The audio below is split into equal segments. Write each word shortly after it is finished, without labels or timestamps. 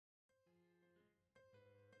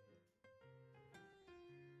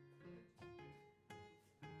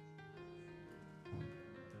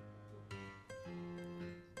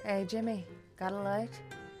Hey, Jimmy, got a light?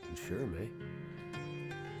 Sure, May.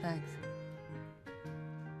 Thanks.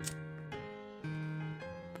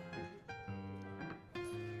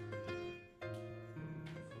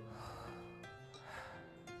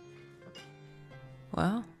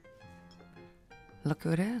 Well, look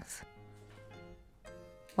who it is.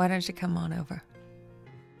 Why don't you come on over?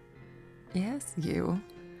 Yes, you.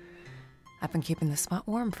 I've been keeping the spot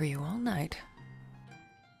warm for you all night.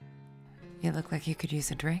 You look like you could use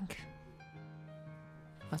a drink.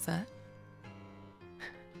 What's that?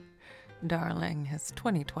 Darling, it's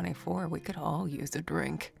 2024. We could all use a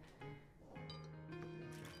drink.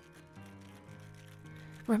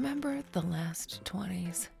 Remember the last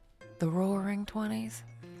 20s? The roaring 20s?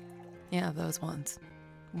 Yeah, those ones.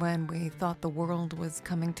 When we thought the world was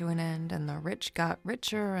coming to an end and the rich got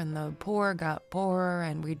richer and the poor got poorer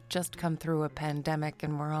and we'd just come through a pandemic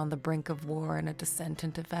and we're on the brink of war and a descent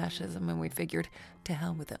into fascism and we figured, to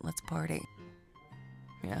hell with it, let's party.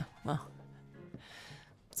 Yeah, well,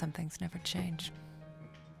 some things never change.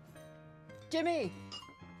 Jimmy!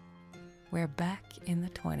 We're back in the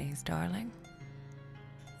 20s, darling.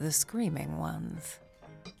 The screaming ones.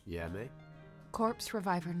 Yeah, May? Corpse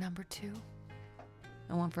Reviver number 2.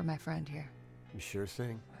 And one for my friend here. Sure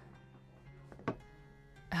thing.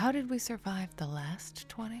 How did we survive the last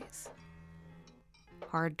 20s?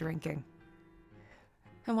 Hard drinking.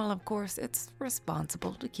 And while of course it's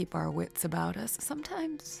responsible to keep our wits about us,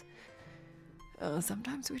 sometimes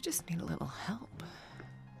we just need a little help.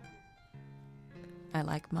 I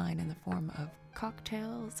like mine in the form of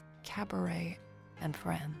cocktails, cabaret, and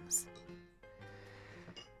friends.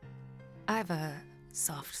 I have a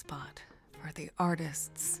soft spot for the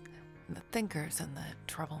artists, and the thinkers, and the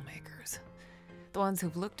troublemakers. The ones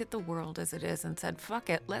who've looked at the world as it is and said, fuck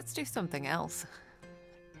it, let's do something else.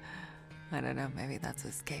 I don't know, maybe that's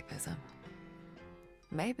escapism.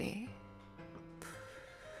 Maybe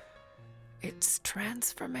it's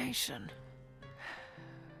transformation.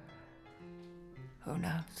 Who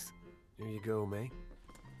knows? Here you go, May.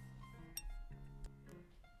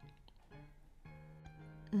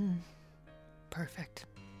 Perfect.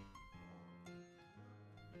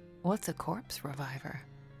 What's a corpse reviver?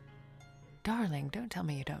 Darling, don't tell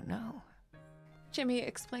me you don't know. Jimmy,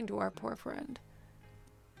 explain to our poor friend.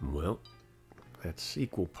 Well, that's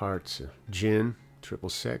equal parts gin, triple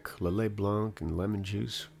sec, Lillet Blanc, and lemon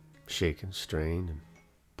juice, shaken, strained, and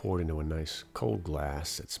poured into a nice cold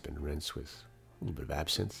glass that's been rinsed with a little bit of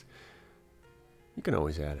absinthe. You can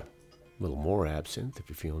always add a little more absinthe if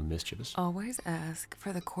you're feeling mischievous. Always ask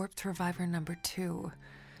for the corpse reviver number 2.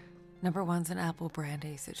 Number 1's an apple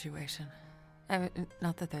brandy situation. I mean,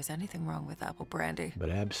 not that there's anything wrong with apple brandy. But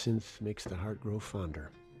absinthe makes the heart grow fonder.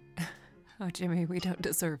 Oh, Jimmy, we don't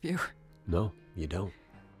deserve you. No, you don't.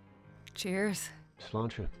 Cheers.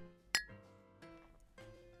 Sláinte.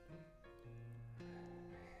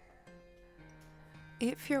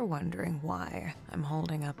 If you're wondering why I'm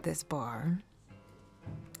holding up this bar,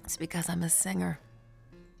 it's because I'm a singer.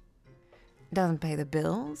 Doesn't pay the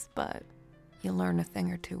bills, but you learn a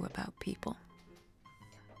thing or two about people.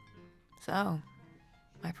 So,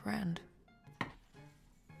 my friend,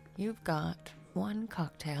 you've got one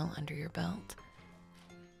cocktail under your belt.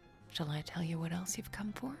 Shall I tell you what else you've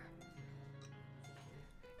come for?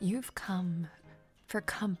 You've come for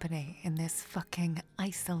company in this fucking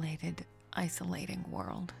isolating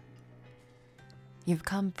world. You've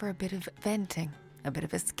come for a bit of venting, a bit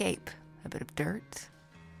of escape, a bit of dirt,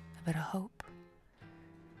 a bit of hope.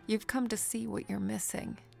 You've come to see what you're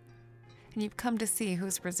missing. And you've come to see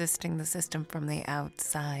who's resisting the system from the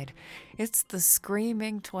outside. It's the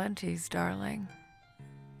screaming 20s, darling.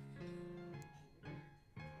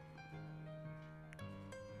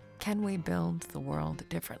 Can we build the world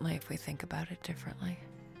differently if we think about it differently?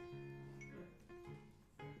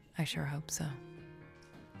 I sure hope so.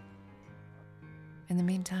 In the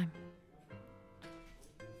meantime,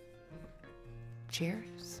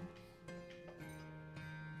 cheers.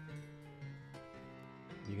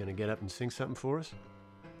 You gonna get up and sing something for us?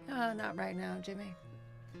 Oh, not right now, Jimmy.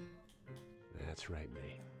 That's right,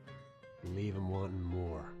 May. Leave 'em wanting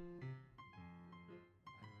more.